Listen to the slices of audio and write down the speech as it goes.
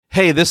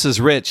Hey, this is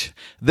Rich.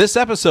 This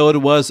episode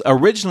was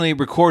originally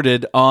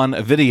recorded on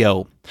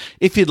video.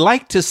 If you'd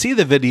like to see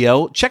the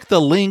video, check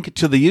the link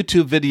to the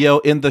YouTube video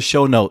in the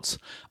show notes.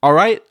 All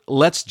right,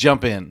 let's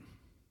jump in.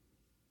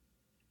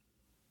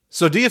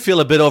 So do you feel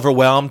a bit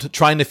overwhelmed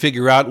trying to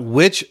figure out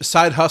which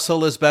side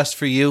hustle is best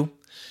for you?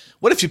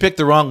 What if you picked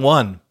the wrong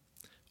one?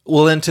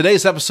 Well, in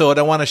today's episode,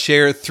 I want to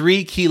share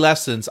 3 key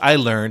lessons I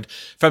learned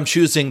from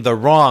choosing the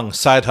wrong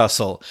side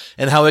hustle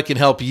and how it can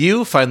help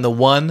you find the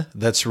one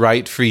that's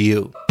right for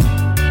you.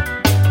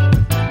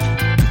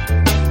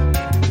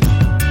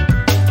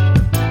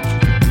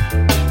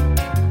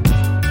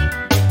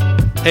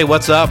 Hey,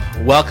 what's up?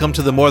 Welcome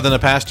to the More Than a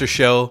Pastor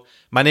show.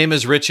 My name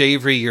is Rich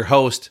Avery, your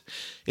host.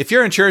 If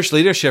you're in church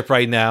leadership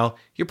right now,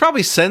 you're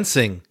probably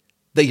sensing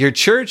that your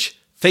church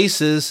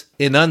faces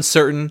an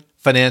uncertain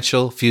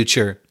financial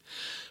future.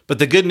 But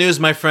the good news,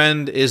 my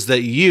friend, is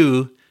that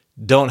you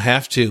don't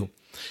have to.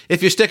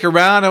 If you stick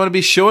around, I want to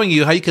be showing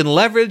you how you can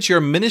leverage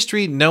your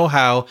ministry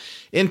know-how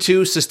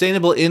into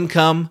sustainable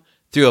income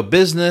through a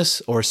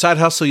business or side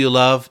hustle you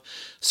love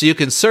so you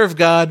can serve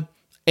God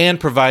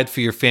and provide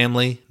for your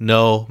family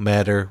no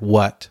matter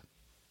what.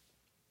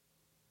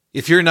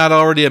 If you're not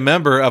already a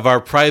member of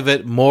our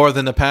private More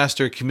Than a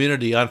Pastor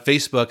community on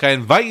Facebook, I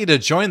invite you to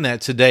join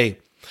that today.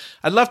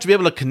 I'd love to be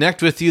able to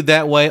connect with you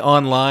that way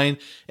online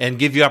and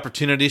give you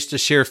opportunities to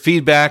share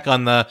feedback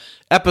on the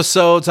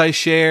episodes I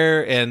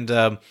share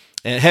and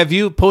have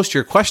you post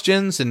your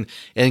questions and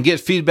get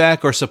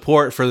feedback or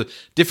support for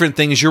different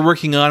things you're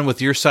working on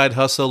with your side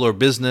hustle or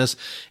business.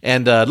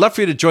 And I'd love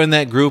for you to join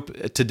that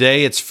group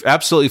today. It's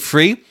absolutely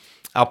free.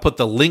 I'll put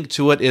the link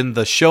to it in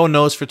the show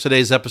notes for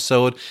today's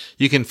episode.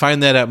 You can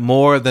find that at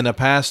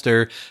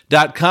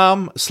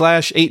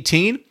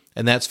morethanapastor.com/18,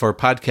 and that's for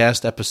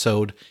podcast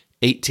episode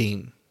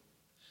 18.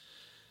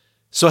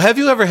 So have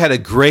you ever had a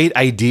great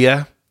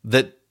idea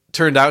that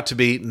turned out to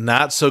be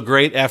not so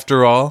great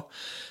after all?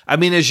 I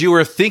mean, as you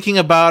were thinking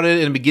about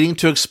it and beginning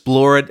to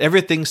explore it,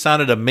 everything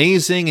sounded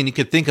amazing and you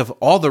could think of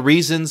all the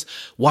reasons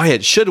why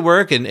it should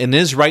work and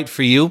is right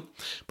for you,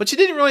 but you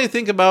didn't really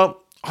think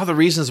about all the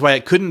reasons why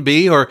it couldn't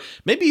be, or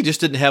maybe you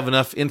just didn't have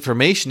enough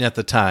information at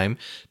the time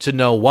to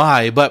know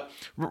why. But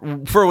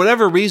for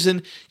whatever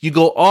reason, you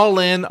go all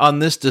in on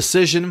this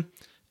decision.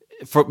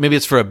 Maybe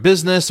it's for a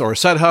business or a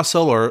side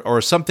hustle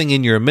or something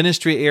in your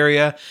ministry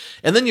area,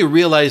 and then you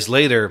realize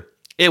later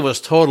it was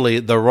totally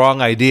the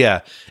wrong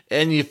idea.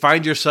 And you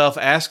find yourself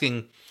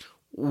asking,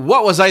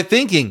 what was I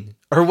thinking?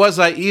 Or was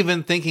I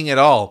even thinking at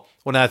all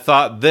when I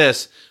thought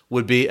this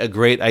would be a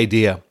great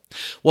idea?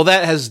 Well,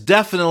 that has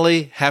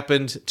definitely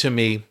happened to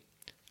me.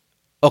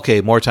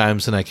 Okay, more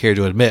times than I care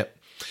to admit.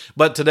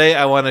 But today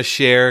I want to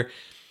share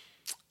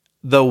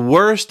the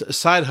worst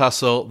side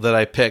hustle that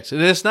I picked.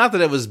 And it's not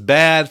that it was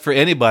bad for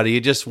anybody.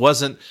 It just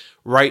wasn't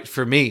right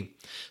for me.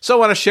 So I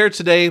want to share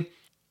today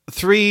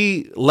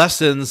 3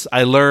 lessons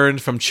I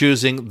learned from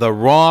choosing the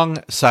wrong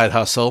side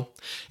hustle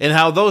and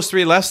how those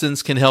 3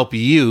 lessons can help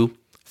you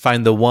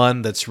find the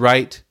one that's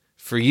right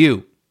for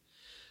you.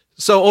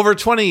 So over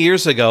 20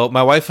 years ago,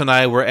 my wife and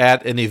I were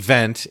at an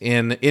event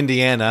in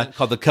Indiana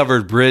called the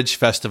Covered Bridge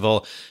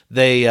Festival.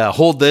 They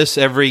hold this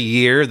every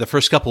year, the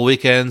first couple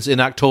weekends in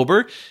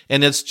October,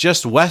 and it's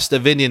just west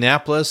of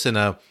Indianapolis in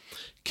a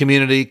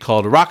community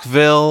called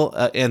Rockville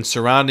and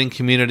surrounding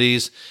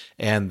communities.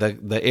 And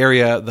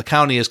the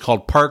county is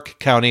called Park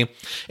County.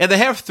 And they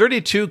have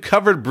 32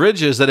 covered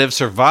bridges that have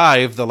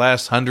survived the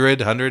last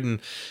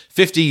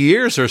 150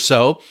 years or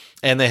so.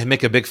 And they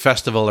make a big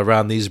festival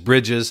around these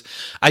bridges.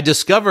 I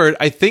discovered,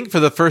 I think for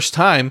the first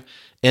time,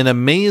 an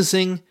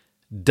amazing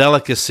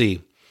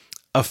delicacy,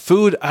 a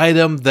food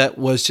item that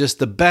was just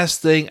the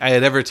best thing I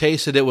had ever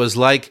tasted. It was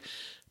like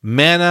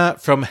manna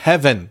from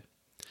heaven.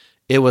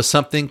 It was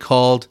something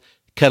called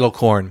kettle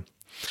corn.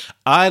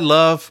 I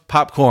love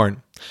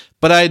popcorn,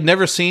 but I had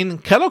never seen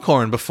kettle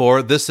corn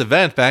before this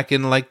event back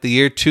in like the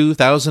year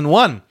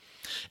 2001.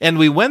 And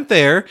we went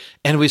there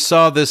and we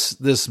saw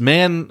this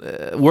man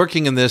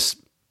working in this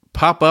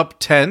pop-up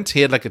tent.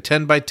 He had like a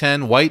 10 by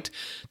 10 white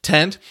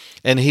tent,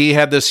 and he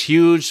had this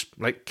huge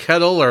like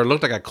kettle, or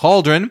looked like a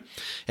cauldron,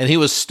 and he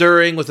was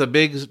stirring with a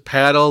big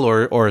paddle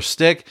or a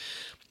stick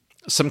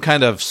some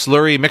kind of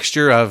slurry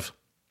mixture of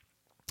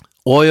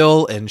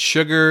oil and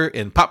sugar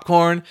and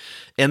popcorn.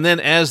 And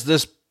then as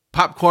this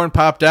popcorn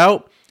popped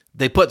out,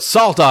 they put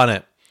salt on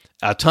it,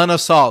 a ton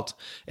of salt,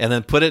 and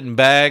then put it in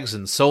bags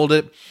and sold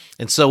it.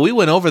 And so we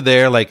went over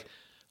there like,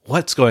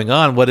 what's going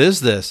on? What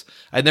is this?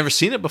 I'd never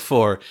seen it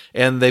before.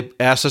 And they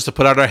asked us to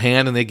put out our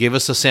hand and they gave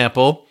us a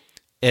sample,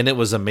 and it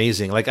was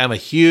amazing. Like, I'm a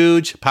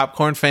huge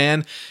popcorn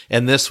fan,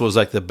 and this was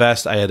like the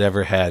best I had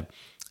ever had.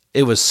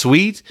 It was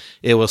sweet.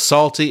 It was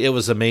salty. It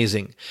was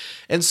amazing.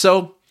 And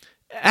so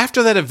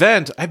after that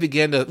event, I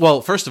began to,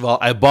 well, first of all,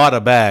 I bought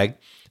a bag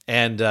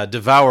and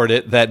devoured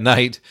it that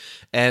night.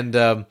 And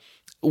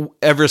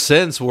ever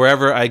since,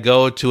 wherever I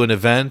go to an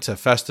event, a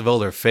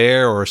festival or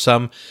fair or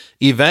some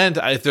event,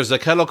 if there's a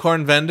kettle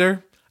corn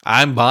vendor,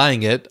 I'm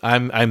buying it.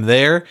 I'm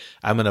there.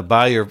 I'm going to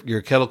buy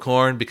your kettle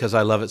corn because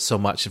I love it so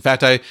much. In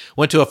fact, I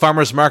went to a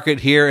farmer's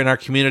market here in our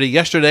community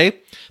yesterday.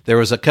 There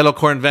was a kettle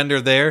corn vendor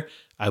there.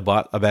 I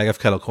bought a bag of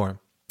kettle corn.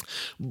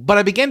 But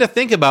I began to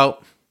think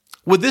about,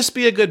 would this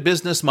be a good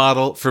business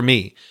model for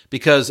me?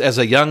 Because as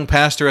a young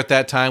pastor at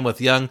that time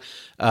with I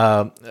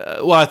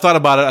thought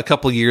about it a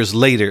couple years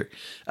later,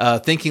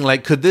 thinking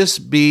like, could this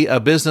be a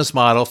business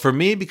model for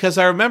me? Because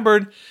I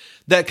remembered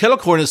that kettle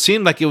corn, it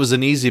seemed like it was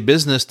an easy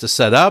business to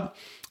set up.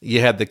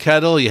 You had the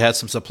kettle, you had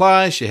some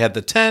supplies, you had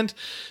the tent,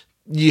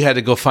 you had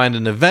to go find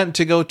an event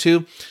to go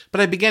to. But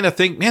I began to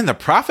think, man, the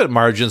profit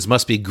margins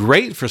must be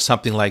great for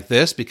something like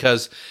this,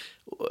 because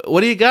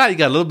what do you got? You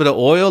got a little bit of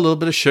oil, a little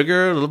bit of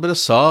sugar, a little bit of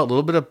salt, a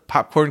little bit of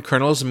popcorn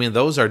kernels. I mean,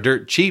 those are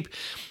dirt cheap.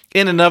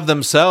 In and of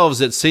themselves,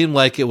 it seemed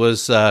like it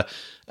was a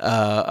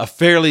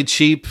fairly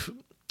cheap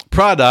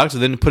product.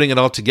 And then putting it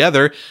all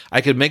together, I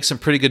could make some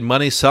pretty good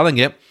money selling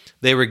it.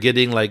 They were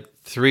getting like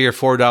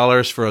 $3 or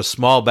 $4 for a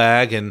small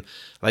bag and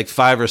like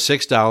 $5 or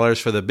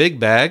 $6 for the big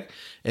bag.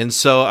 And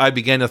so I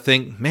began to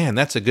think, man,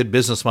 that's a good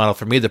business model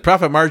for me. The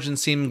profit margin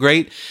seemed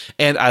great,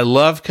 and I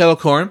love kettle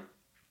corn.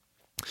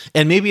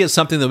 And maybe it's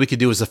something that we could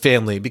do as a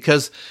family,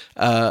 because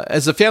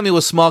as a family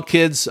with small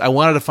kids, I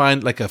wanted to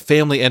find like a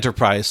family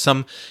enterprise,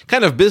 some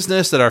kind of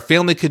business that our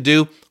family could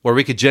do where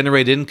we could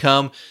generate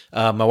income.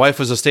 My wife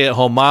was a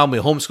stay-at-home mom. We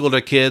homeschooled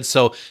our kids.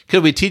 So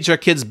could we teach our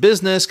kids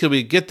business? Could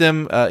we get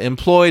them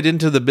employed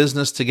into the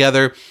business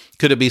together?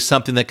 Could it be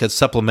something that could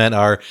supplement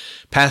our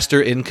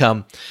pastor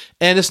income?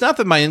 And it's not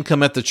that my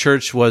income at the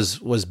church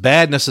was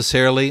bad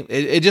necessarily.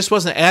 It just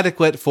wasn't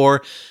adequate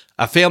for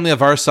a family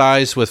of our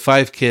size with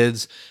 5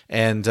 kids,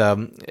 and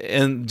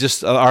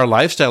just our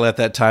lifestyle at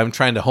that time,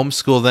 trying to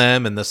homeschool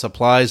them and the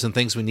supplies and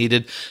things we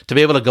needed to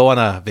be able to go on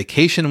a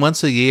vacation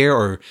once a year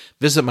or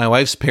visit my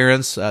wife's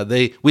parents.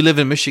 We live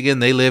in Michigan.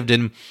 They lived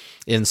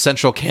in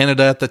central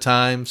Canada at the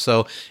time,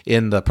 so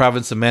in the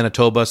province of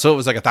Manitoba. So it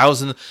was like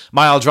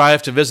 1,000-mile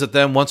drive to visit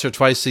them once or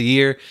twice a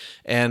year.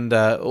 And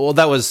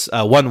that was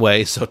one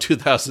way, so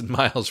 2,000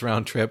 miles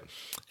round trip.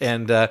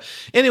 And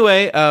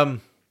anyway,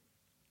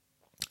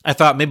 I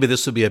thought maybe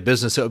this would be a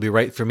business that would be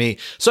right for me.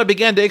 So I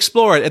began to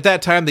explore it. At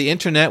that time, the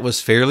internet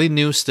was fairly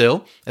new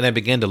still, and I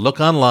began to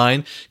look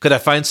online. Could I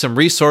find some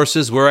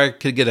resources where I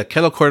could get a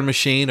kettle corn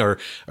machine or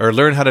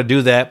learn how to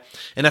do that?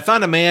 And I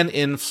found a man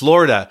in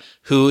Florida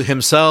who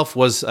himself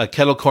was a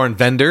kettle corn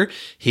vendor.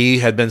 He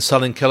had been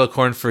selling kettle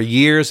corn for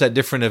years at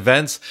different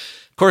events.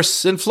 Of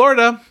course, in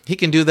Florida, he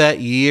can do that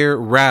year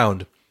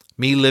round.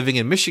 Me living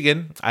in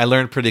Michigan, I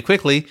learned pretty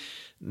quickly,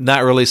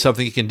 not really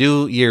something you can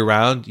do year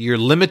round. You're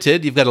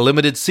limited. You've got a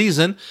limited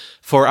season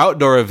for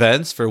outdoor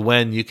events for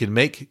when you can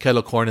make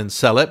kettle corn and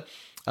sell it.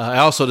 I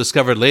also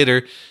discovered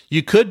later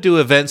you could do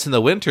events in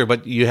the winter,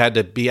 but you had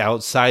to be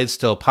outside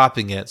still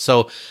popping it.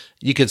 So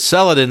you could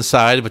sell it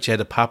inside, but you had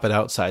to pop it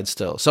outside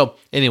still. So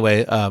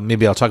anyway,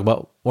 maybe I'll talk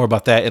more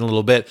about that in a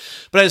little bit.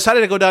 But I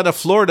decided to go down to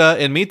Florida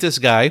and meet this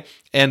guy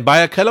and buy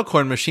a kettle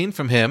corn machine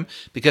from him,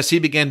 because he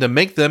began to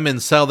make them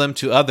and sell them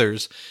to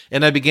others.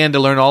 And I began to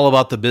learn all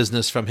about the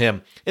business from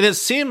him. And it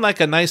seemed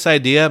like a nice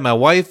idea. My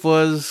wife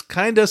was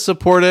kind of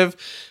supportive.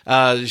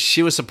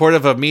 She was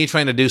supportive of me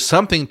trying to do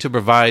something to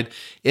provide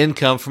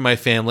income for my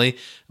family,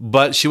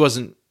 but she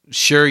wasn't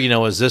sure,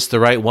 is this the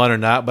right one or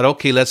not? But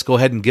okay, let's go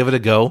ahead and give it a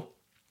go.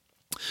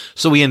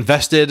 So we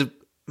invested,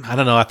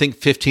 I think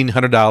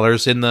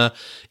 $1,500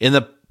 in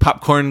the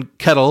popcorn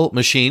kettle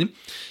machine.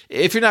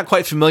 If you're not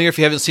quite familiar, if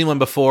you haven't seen one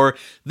before,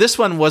 this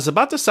one was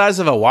about the size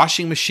of a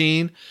washing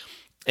machine,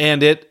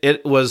 and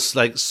it was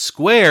like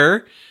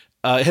square.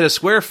 It had a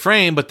square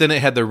frame, but then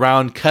it had the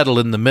round kettle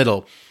in the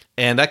middle.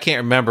 And I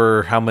can't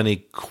remember how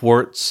many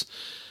quarts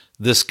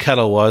this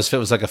kettle was. If it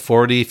was like a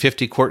 40,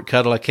 50 quart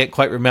kettle, I can't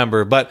quite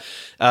remember. But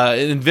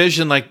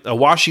envision like a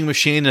washing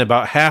machine, and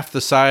about half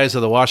the size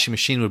of the washing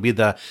machine would be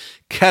the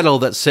kettle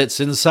that sits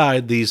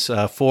inside these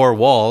 4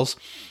 walls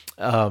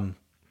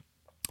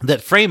that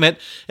frame it.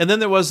 And then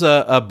there was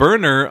a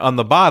burner on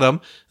the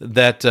bottom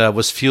that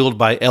was fueled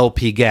by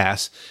LP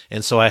gas.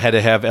 And so I had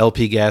to have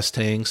LP gas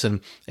tanks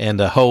and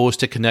a hose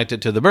to connect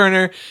it to the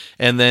burner,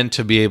 and then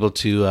to be able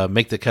to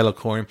make the kettle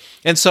corn.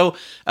 And so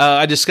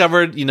I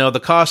discovered,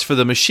 the cost for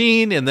the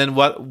machine, and then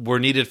what were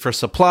needed for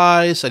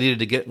supplies. I needed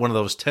to get one of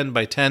those 10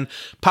 by 10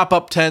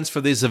 pop-up tents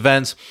for these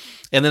events.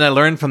 And then I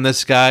learned from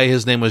this guy,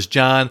 his name was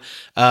John,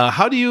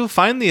 how do you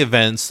find the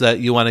events that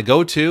you want to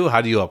go to?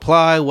 How do you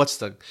apply? What's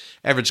the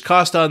average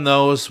cost on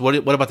those? What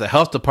about the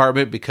health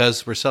department?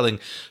 Because we're selling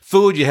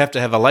food, you have to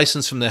have a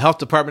license from the health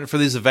department for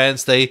these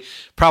events. They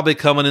probably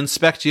come and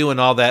inspect you and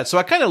all that. So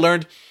I kind of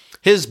learned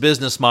his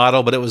business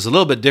model, but it was a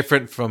little bit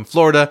different from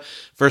Florida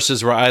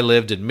versus where I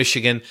lived in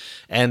Michigan.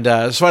 And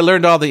so I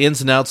learned all the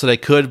ins and outs that I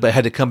could, but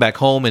had to come back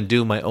home and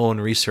do my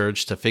own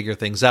research to figure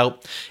things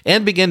out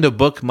and begin to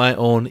book my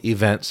own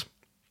events.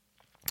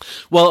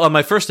 Well, on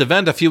my first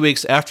event, a few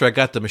weeks after I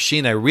got the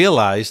machine, I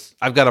realized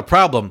I've got a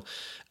problem.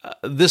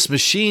 This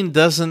machine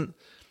doesn't,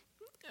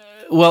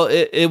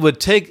 it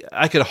would take,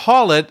 I could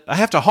haul it, I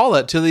have to haul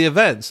it to the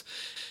events.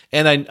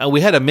 And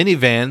we had a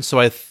minivan, so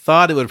I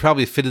thought it would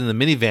probably fit in the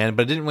minivan,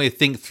 but I didn't really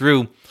think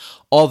through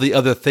all the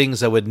other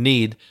things I would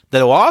need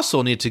that will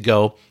also need to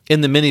go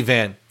in the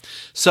minivan.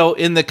 So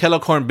in the kettle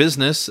corn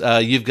business,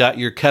 you've got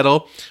your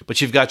kettle,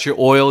 but you've got your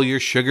oil, your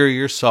sugar,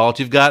 your salt.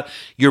 You've got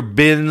your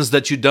bins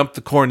that you dump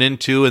the corn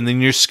into, and then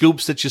your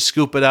scoops that you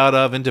scoop it out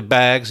of into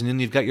bags, and then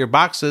you've got your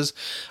boxes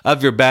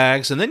of your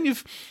bags, and then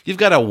you've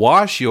got to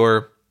wash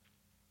your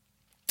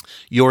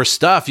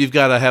stuff. You've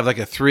got to have like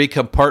a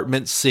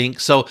 3-compartment sink.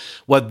 So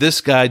what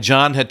this guy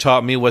John had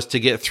taught me was to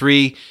get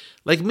 3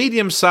 like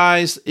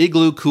medium-sized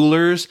igloo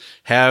coolers,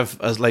 have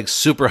like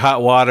super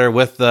hot water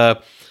with the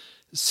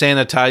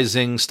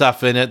sanitizing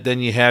stuff in it.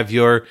 Then you have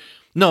your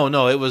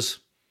it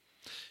was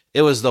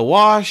the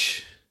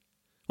wash.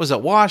 Was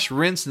it wash,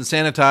 rinse, and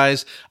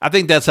sanitize? I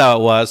think that's how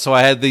it was. So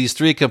I had these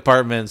 3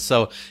 compartments.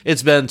 So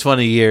it's been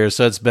 20 years,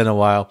 so it's been a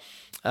while.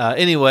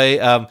 Anyway,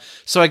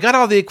 so I got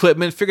all the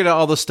equipment, figured out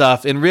all the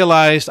stuff, and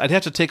realized I'd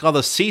have to take all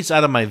the seats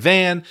out of my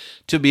van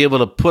to be able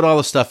to put all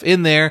the stuff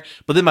in there.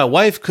 But then my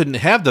wife couldn't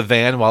have the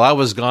van while I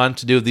was gone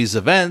to do these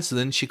events, and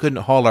then she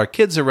couldn't haul our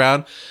kids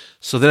around.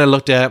 So then I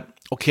looked at,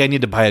 okay, I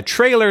need to buy a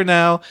trailer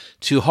now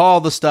to haul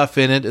the stuff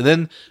in it. And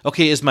then,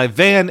 okay, is my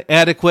van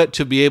adequate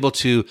to be able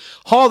to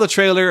haul the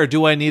trailer, or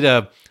do I need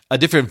a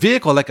different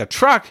vehicle like a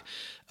truck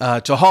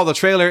to haul the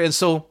trailer? And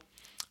so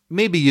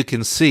maybe you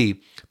can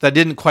see that I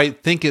didn't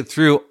quite think it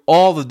through,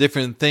 all the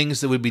different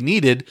things that would be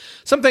needed.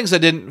 Some things I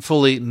didn't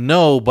fully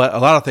know, but a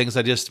lot of things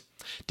I just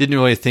didn't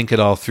really think it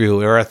all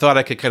through, or I thought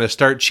I could kind of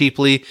start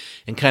cheaply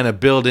and kind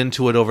of build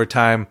into it over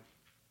time.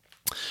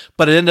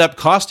 But it ended up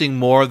costing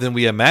more than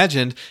we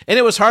imagined, and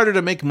it was harder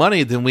to make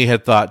money than we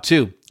had thought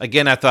too.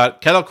 Again, I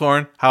thought kettle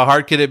corn, how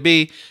hard could it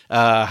be?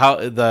 How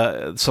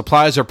the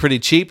supplies are pretty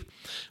cheap.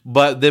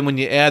 But then when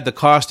you add the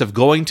cost of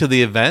going to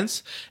the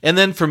events, and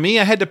then for me,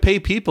 I had to pay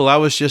people. I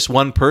was just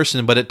one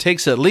person, but it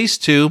takes at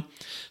least 2,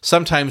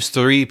 sometimes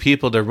 3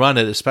 people to run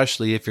it,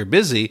 especially if you're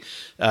busy,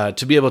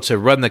 to be able to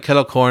run the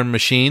kettle corn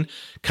machine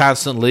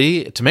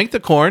constantly to make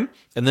the corn,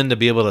 and then to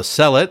be able to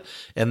sell it,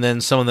 and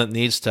then someone that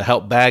needs to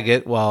help bag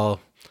it while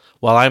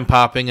I'm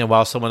popping and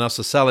while someone else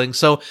is selling.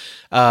 So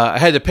I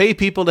had to pay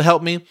people to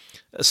help me.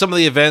 Some of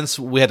the events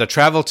we had to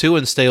travel to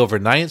and stay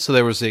overnight, so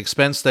there was the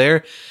expense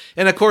there.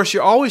 And of course,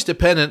 you're always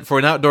dependent for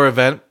an outdoor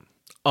event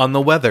on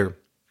the weather.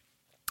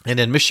 And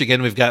in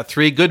Michigan, we've got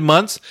 3 good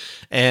months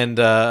and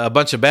a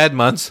bunch of bad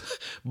months.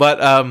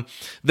 But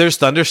there's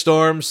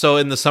thunderstorms. So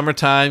in the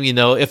summertime,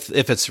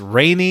 if it's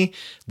rainy,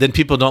 then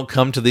people don't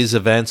come to these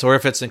events. Or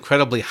if it's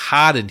incredibly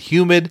hot and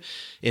humid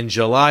in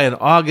July and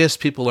August,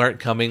 people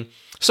aren't coming.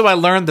 So I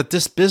learned that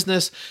this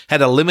business had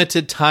a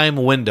limited time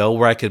window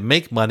where I could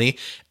make money,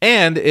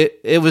 and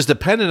it was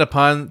dependent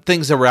upon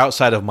things that were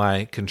outside of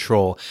my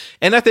control.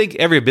 And I think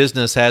every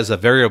business has a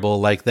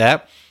variable like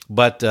that,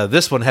 but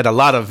this one had a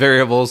lot of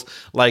variables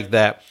like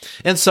that.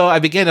 And so I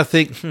began to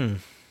think,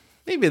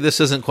 maybe this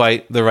isn't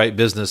quite the right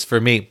business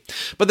for me.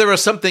 But there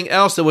was something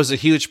else that was a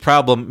huge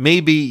problem.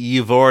 Maybe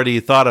you've already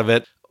thought of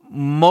it.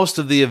 Most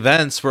of the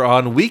events were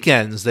on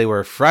weekends. They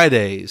were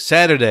Friday,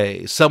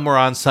 Saturday, some were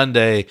on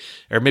Sunday,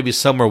 or maybe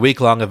some were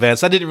week-long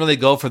events. I didn't really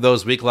go for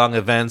those week-long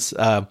events.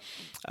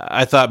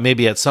 I thought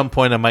maybe at some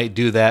point I might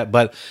do that,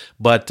 but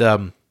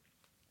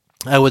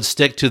I would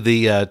stick to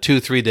the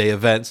 2-3 day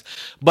events.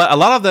 But a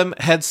lot of them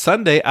had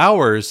Sunday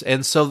hours,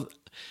 and so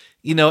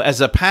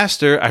as a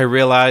pastor, I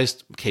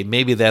realized, okay,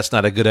 maybe that's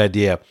not a good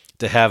idea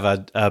to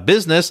have a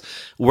business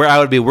where I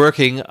would be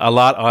working a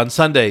lot on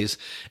Sundays.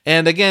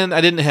 And again, I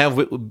didn't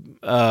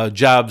have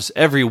jobs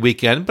every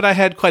weekend, but I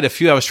had quite a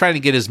few. I was trying to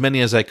get as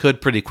many as I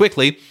could pretty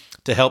quickly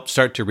to help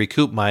start to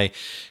recoup my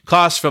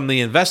costs from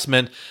the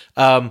investment.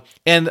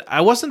 And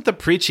I wasn't the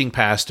preaching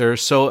pastor,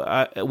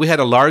 so we had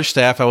a large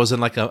staff. I was in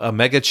like a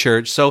mega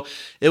church, so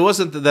it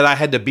wasn't that I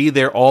had to be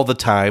there all the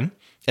time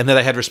and that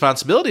I had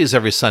responsibilities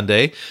every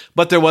Sunday,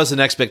 but there was an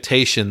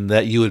expectation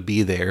that you would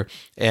be there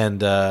and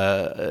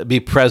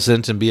be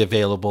present and be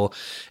available.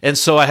 And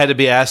so I had to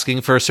be asking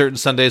for certain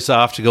Sundays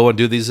off to go and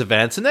do these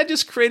events, and that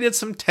just created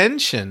some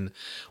tension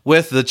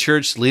with the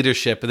church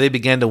leadership. And they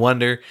began to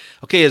wonder,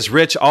 okay, is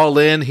Rich all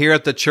in here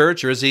at the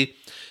church, or is he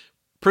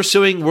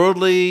pursuing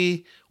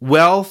worldly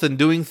wealth and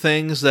doing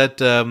things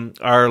that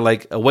are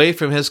like away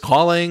from his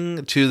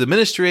calling to the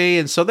ministry?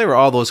 And so there were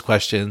all those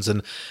questions,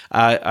 and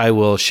I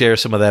will share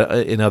some of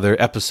that in other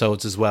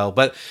episodes as well.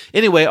 But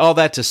anyway, all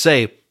that to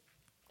say,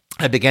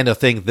 I began to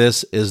think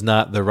this is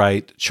not the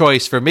right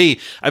choice for me.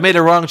 I made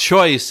a wrong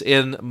choice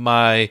in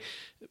my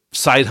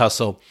side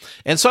hustle.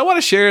 And so I want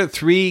to share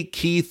 3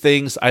 key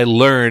things I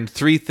learned,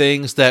 3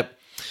 things that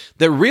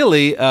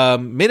really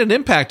made an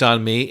impact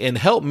on me and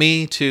helped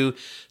me to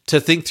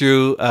think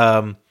through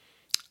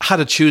how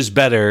to choose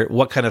better,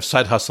 what kind of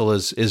side hustle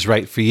is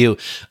right for you.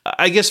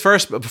 I guess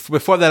first,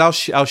 before that,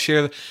 I'll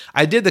share,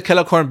 I did the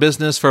kettle corn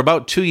business for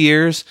about 2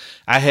 years.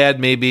 I had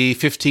maybe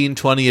 15,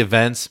 20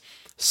 events.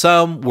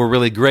 Some were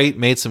really great,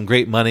 made some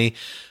great money.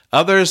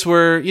 Others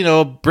were,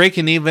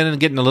 breaking even and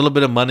getting a little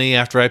bit of money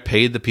after I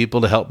paid the people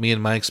to help me in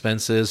my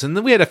expenses. And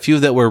then we had a few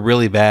that were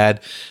really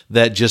bad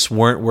that just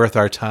weren't worth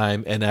our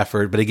time and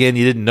effort. But again,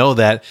 you didn't know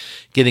that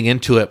getting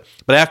into it.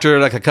 But after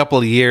like a couple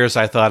of years,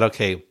 I thought,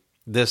 okay,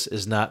 this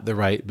is not the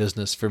right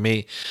business for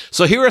me.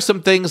 So here are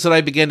some things that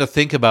I began to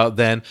think about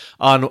then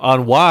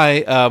on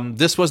why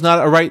this was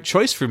not a right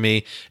choice for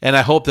me. And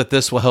I hope that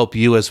this will help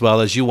you as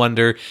well as you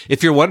wonder,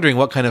 if you're wondering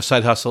what kind of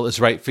side hustle is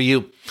right for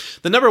you.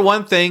 The number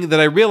one thing that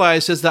I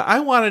realized is that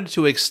I wanted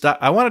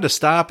to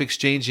stop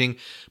exchanging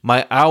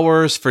my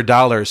hours for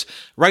dollars.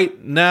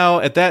 Right now,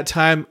 at that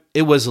time,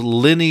 it was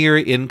linear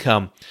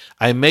income.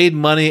 I made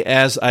money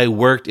as I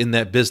worked in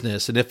that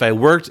business. And if I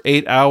worked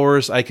 8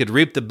 hours, I could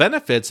reap the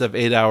benefits of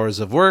 8 hours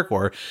of work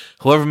or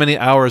however many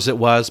hours it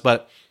was.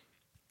 But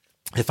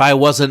if I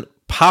wasn't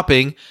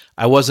popping,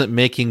 I wasn't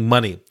making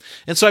money.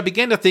 And so I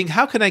began to think,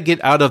 how can I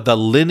get out of the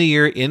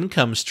linear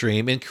income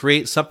stream and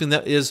create something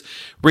that is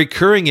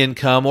recurring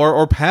income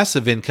or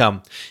passive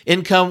income?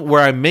 Income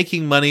where I'm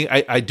making money,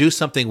 I do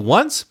something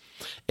once,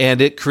 and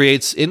it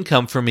creates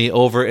income for me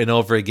over and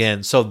over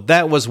again. So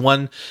that was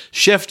one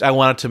shift I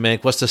wanted to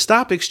make, was to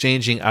stop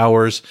exchanging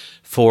hours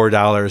for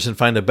dollars and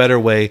find a better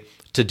way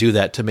to do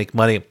that, to make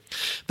money.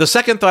 The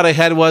second thought I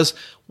had was,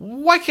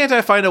 why can't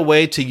I find a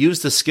way to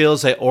use the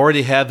skills I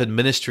already have in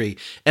ministry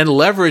and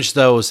leverage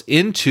those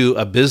into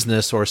a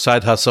business or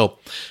side hustle?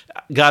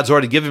 God's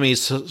already given me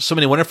so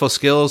many wonderful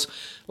skills.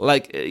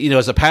 Like,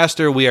 as a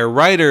pastor, we are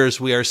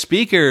writers, we are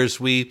speakers,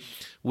 we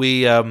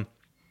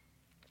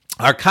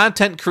are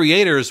content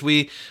creators,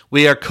 we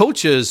are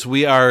coaches,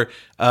 we are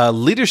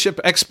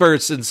leadership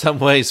experts in some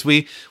ways.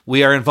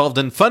 We are involved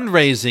in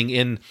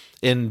fundraising,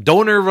 in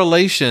donor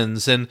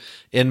relations, and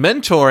in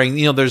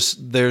mentoring.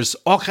 There's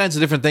all kinds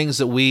of different things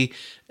that we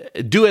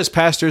do as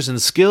pastors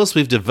and skills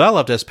we've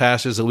developed as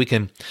pastors that we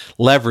can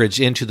leverage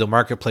into the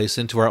marketplace,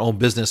 into our own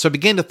business. So I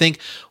began to think,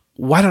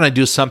 why don't I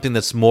do something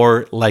that's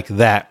more like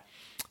that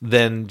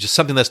than just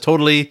something that's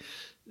totally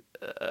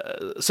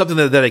something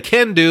that I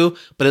can do,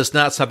 but it's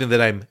not something that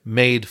I'm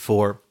made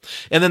for.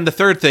 And then the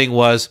third thing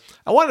was,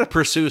 I wanted to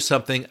pursue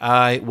something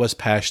I was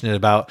passionate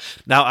about.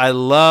 Now, I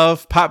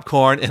love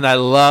popcorn and I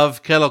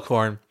love kettle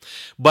corn,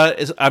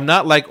 but I'm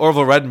not like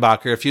Orville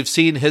Redenbacher. If you've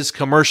seen his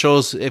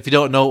commercials, if you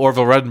don't know,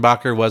 Orville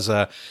Redenbacher was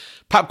a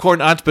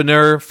popcorn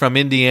entrepreneur from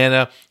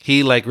Indiana.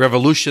 He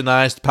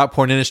revolutionized the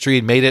popcorn industry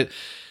and made it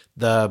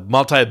the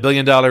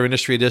multi-billion-dollar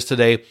industry it is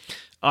today.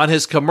 On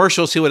his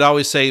commercials, he would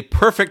always say,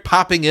 "Perfect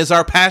popping is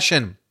our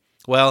passion."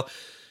 Well,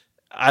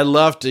 I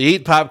love to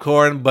eat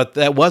popcorn, but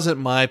that wasn't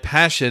my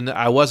passion.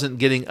 I wasn't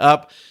getting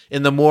up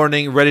in the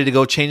morning ready to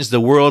go change the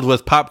world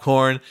with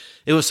popcorn.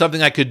 It was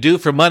something I could do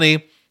for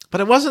money,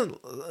 but it wasn't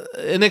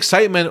an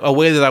excitement, a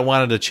way that I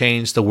wanted to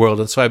change the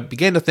world. And so I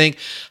began to think,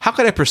 how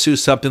could I pursue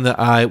something that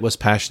I was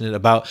passionate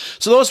about?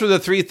 So those were the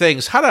three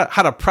things: how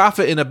to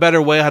profit in a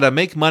better way, how to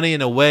make money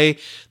in a way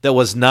that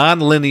was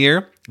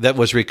non-linear, that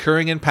was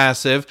recurring and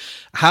passive,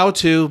 how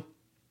to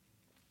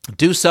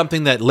do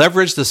something that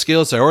leveraged the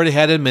skills I already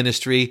had in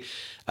ministry,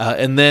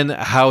 and then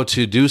how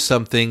to do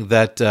something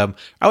that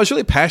I was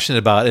really passionate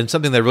about and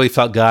something that I really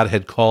felt God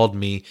had called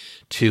me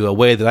to, a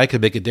way that I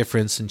could make a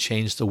difference and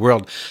change the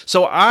world.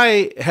 So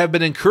I have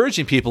been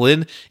encouraging people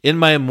in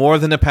my More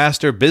Than a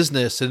Pastor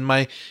business, in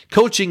my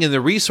coaching and the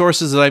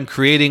resources that I'm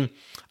creating.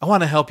 I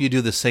want to help you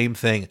do the same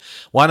thing. I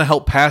want to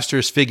help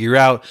pastors figure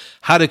out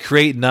how to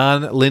create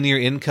non-linear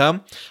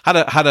income, how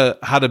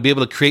to be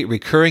able to create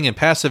recurring and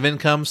passive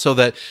income so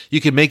that you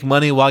can make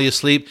money while you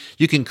sleep.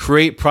 You can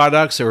create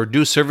products or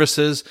do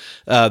services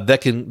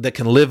that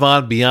can live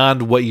on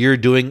beyond what you're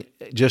doing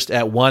just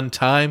at one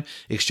time,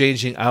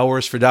 exchanging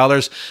hours for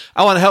dollars.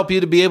 I want to help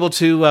you to be able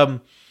to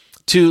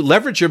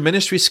leverage your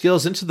ministry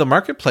skills into the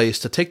marketplace,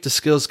 to take the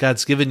skills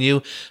God's given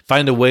you,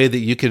 find a way that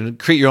you can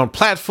create your own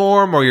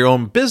platform or your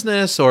own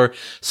business or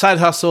side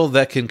hustle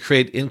that can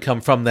create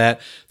income from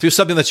that through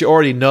something that you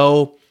already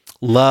know,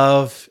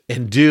 love,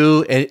 and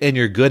do, and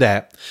you're good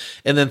at.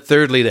 And then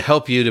thirdly, to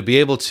help you to be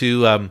able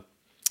to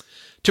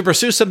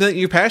pursue something that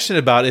you're passionate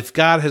about. If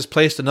God has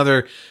placed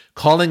another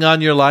calling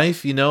on your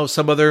life,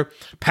 some other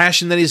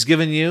passion that He's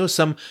given you,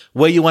 some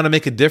way you want to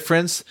make a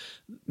difference,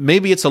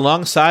 maybe it's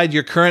alongside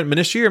your current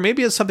ministry, or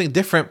maybe it's something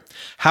different,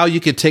 how you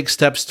can take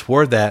steps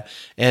toward that.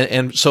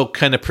 And so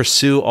kind of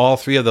pursue all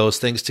three of those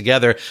things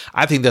together.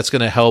 I think that's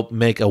going to help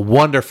make a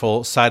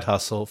wonderful side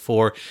hustle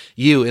for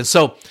you. And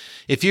so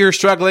if you're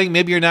struggling,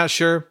 maybe you're not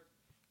sure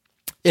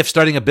if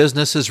starting a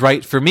business is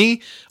right for me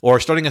or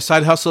starting a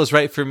side hustle is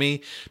right for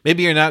me.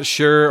 Maybe you're not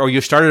sure, or you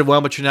started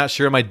one, but you're not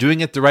sure, am I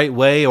doing it the right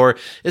way? Or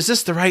is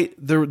this the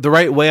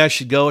right way I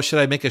should go? Should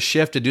I make a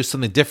shift to do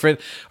something different?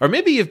 Or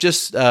maybe you've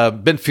just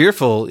been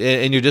fearful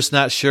and you're just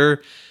not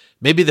sure.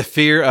 Maybe the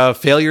fear of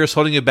failure is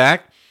holding you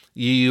back.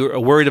 You are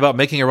worried about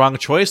making a wrong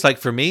choice. Like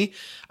for me,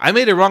 I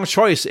made a wrong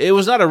choice. It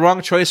was not a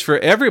wrong choice for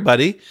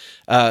everybody.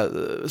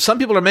 Some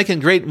people are making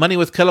great money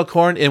with kettle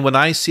corn, and when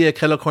I see a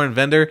kettle corn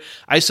vendor,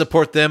 I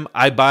support them.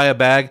 I buy a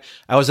bag.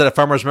 I was at a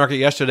farmer's market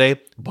yesterday,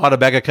 bought a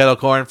bag of kettle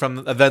corn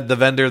from the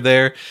vendor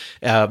there.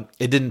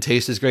 It didn't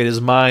taste as great as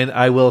mine,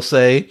 I will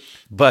say,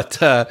 but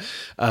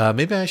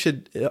maybe I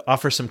should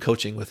offer some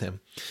coaching with him.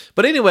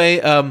 But anyway,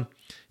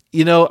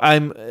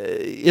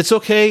 it's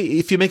okay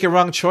if you make a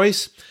wrong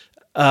choice.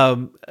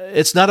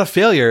 It's not a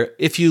failure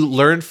if you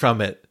learn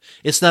from it.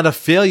 It's not a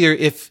failure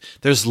if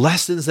there's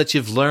lessons that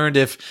you've learned,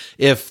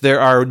 if there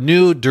are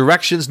new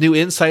directions, new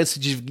insights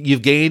that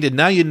you've gained, and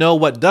now you know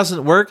what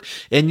doesn't work,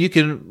 and you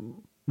can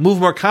move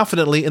more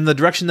confidently in the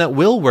direction that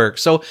will work.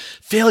 So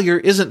failure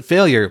isn't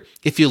failure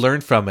if you learn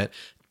from it.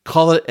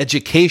 Call it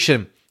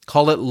education.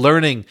 Call it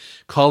learning.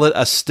 Call it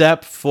a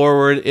step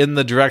forward in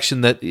the direction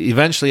that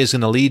eventually is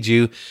going to lead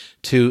you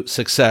to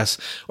success.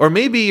 Or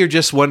maybe you're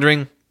just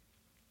wondering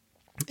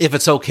if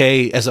it's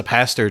okay as a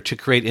pastor to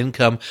create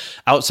income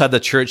outside the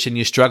church and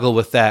you struggle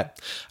with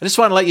that. I just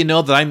want to let you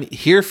know that I'm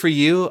here for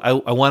you.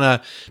 I want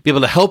to be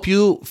able to help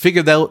you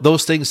figure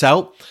those things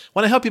out. I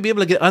want to help you be able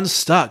to get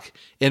unstuck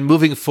in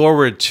moving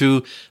forward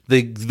to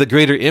the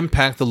greater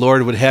impact the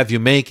Lord would have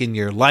you make in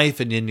your life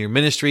and in your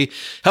ministry.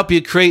 Help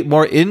you create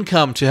more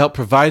income to help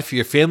provide for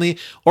your family,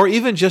 or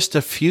even just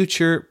to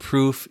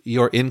future-proof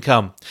your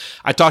income.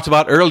 I talked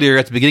about earlier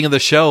at the beginning of the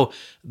show,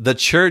 the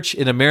church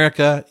in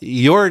America,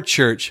 your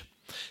church,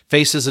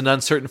 faces an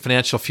uncertain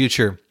financial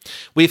future.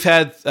 We've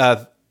had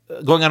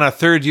going on our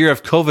third year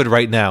of COVID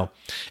right now,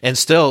 and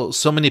still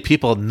so many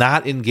people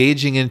not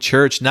engaging in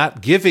church,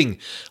 not giving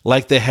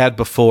like they had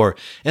before.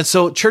 And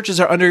so churches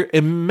are under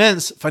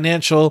immense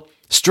financial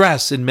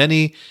stress in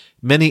many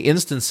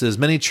instances,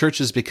 many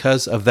churches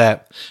because of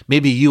that.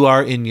 Maybe you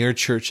are in your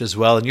church as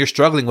well, and you're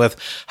struggling with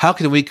how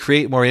can we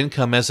create more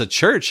income as a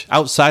church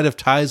outside of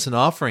tithes and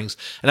offerings?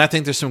 And I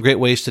think there's some great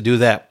ways to do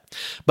that.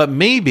 But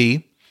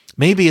maybe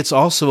it's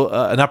also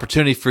an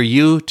opportunity for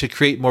you to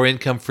create more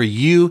income for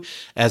you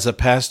as a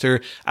pastor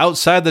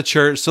outside the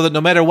church, so that no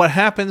matter what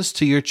happens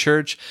to your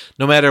church,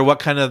 no matter what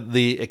kind of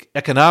the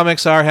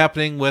economics are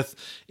happening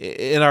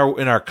in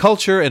our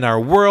culture, in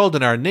our world,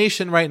 in our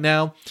nation right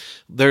now,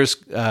 there's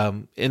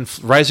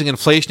rising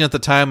inflation at the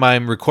time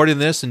I'm recording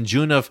this in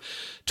June of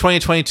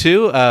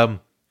 2022.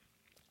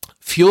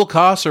 Fuel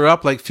costs are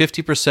up like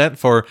 50%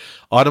 for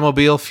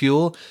automobile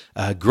fuel,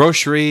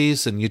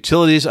 groceries and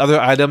utilities,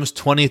 other items,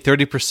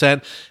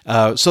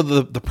 20-30%. So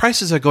the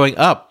prices are going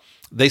up.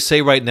 They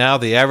say right now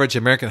the average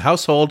American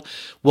household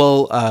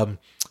will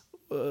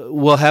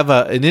have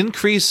an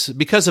increase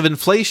because of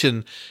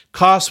inflation.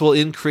 Costs will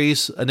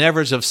increase an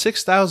average of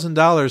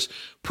 $6,000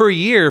 per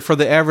year for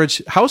the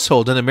average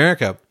household in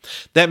America.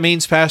 That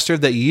means, Pastor,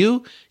 that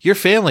your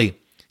family,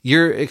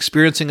 you're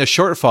experiencing a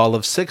shortfall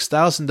of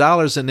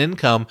 $6,000 in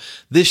income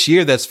this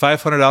year. That's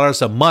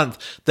 $500 a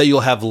month that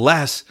you'll have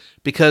less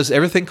because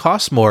everything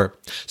costs more.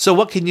 So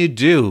what can you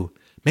do?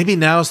 Maybe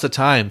now's the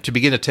time to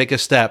begin to take a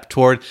step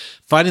toward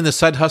finding the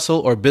side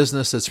hustle or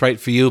business that's right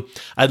for you.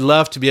 I'd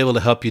love to be able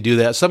to help you do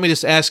that. So let me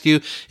just ask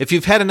you, if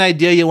you've had an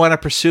idea you want to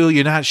pursue,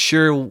 you're not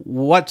sure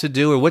what to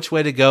do or which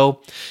way to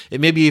go,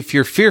 and maybe if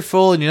you're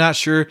fearful and you're not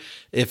sure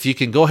if you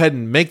can go ahead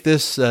and make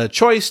this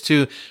choice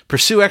to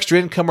pursue extra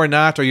income or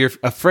not, or you're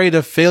afraid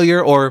of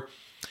failure, or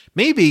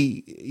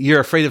maybe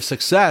you're afraid of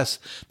success.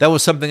 That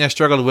was something I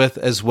struggled with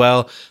as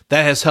well.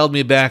 That has held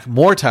me back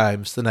more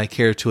times than I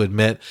care to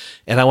admit.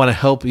 And I want to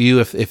help you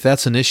if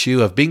that's an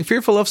issue of being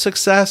fearful of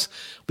success.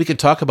 We can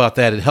talk about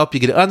that and help you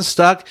get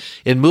unstuck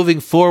in moving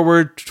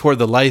forward toward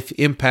the life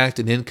impact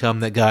and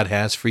income that God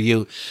has for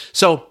you.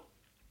 So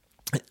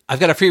I've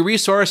got a free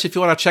resource if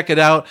you want to check it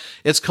out.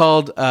 It's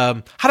called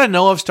How to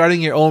Know If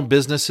Starting Your Own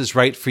Business is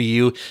Right for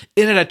You.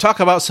 In it, I talk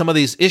about some of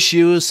these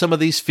issues, some of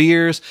these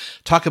fears,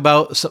 talk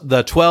about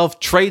the 12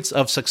 traits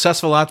of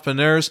successful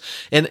entrepreneurs,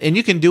 and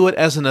you can do it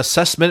as an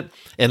assessment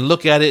and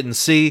look at it and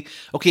see,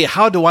 okay,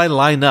 how do I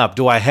line up?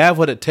 Do I have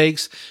what it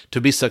takes to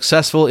be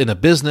successful in a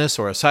business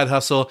or a side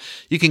hustle?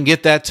 You can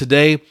get that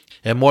today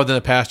at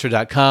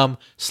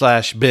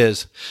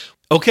morethanapastor.com/biz.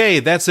 Okay,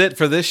 that's it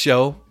for this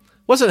show.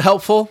 Was it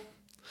helpful?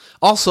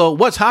 Also,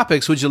 what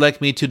topics would you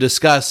like me to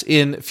discuss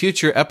in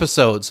future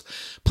episodes?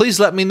 Please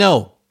let me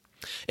know.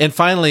 And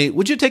finally,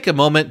 would you take a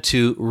moment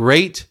to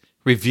rate,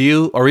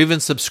 review, or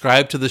even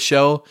subscribe to the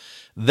show?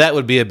 That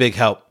would be a big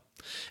help.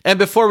 And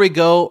before we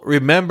go,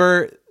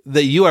 remember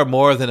that you are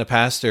more than a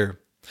pastor.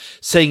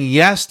 Saying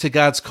yes to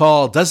God's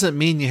call doesn't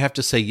mean you have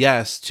to say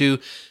yes to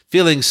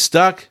feeling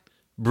stuck,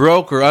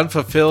 broke, or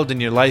unfulfilled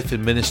in your life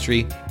and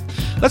ministry.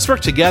 Let's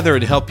work together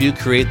and help you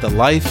create the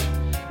life,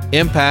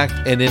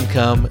 impact, and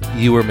income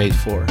you were made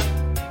for.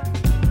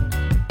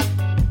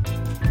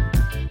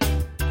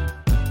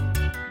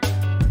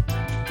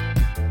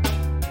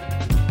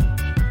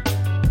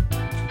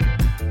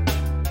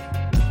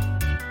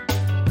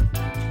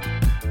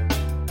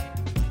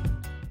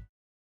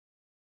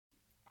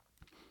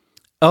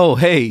 Oh,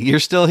 hey, you're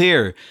still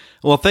here.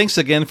 Well, thanks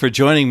again for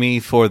joining me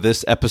for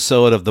this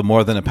episode of the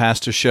More Than a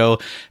Pastor Show.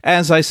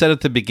 As I said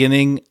at the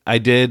beginning, I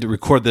did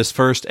record this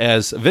first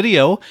as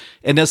video,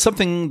 and it's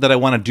something that I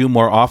want to do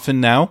more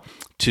often now,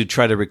 to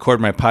try to record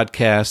my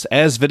podcast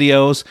as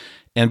videos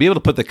and be able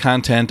to put the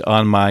content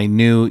on my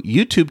new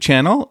YouTube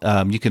channel.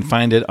 You can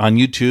find it on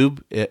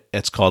YouTube.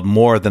 It's called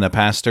More Than a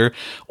Pastor,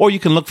 or you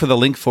can look for the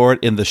link for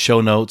it in the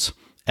show notes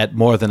at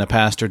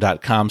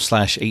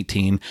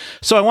morethanaPastor.com/18.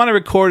 So I want to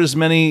record as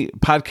many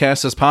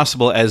podcasts as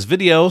possible as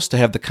videos to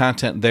have the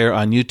content there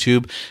on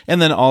YouTube,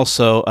 and then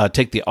also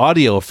take the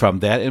audio from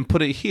that and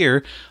put it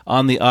here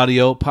on the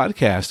audio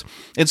podcast.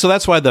 And so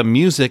that's why the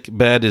music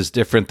bed is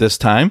different this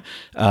time.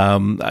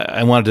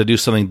 I wanted to do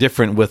something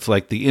different with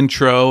like the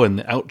intro and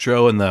the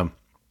outro and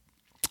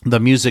the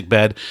music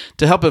bed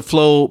to help it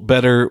flow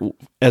better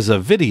as a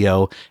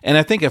video, and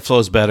I think it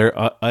flows better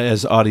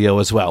as audio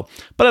as well.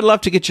 But I'd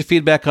love to get your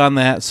feedback on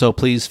that, so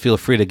please feel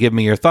free to give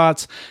me your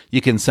thoughts.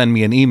 You can send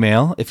me an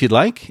email if you'd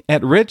like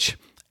at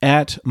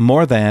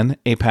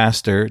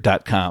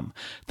rich@morethanaPastor.com.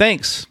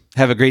 Thanks.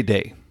 Have a great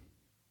day.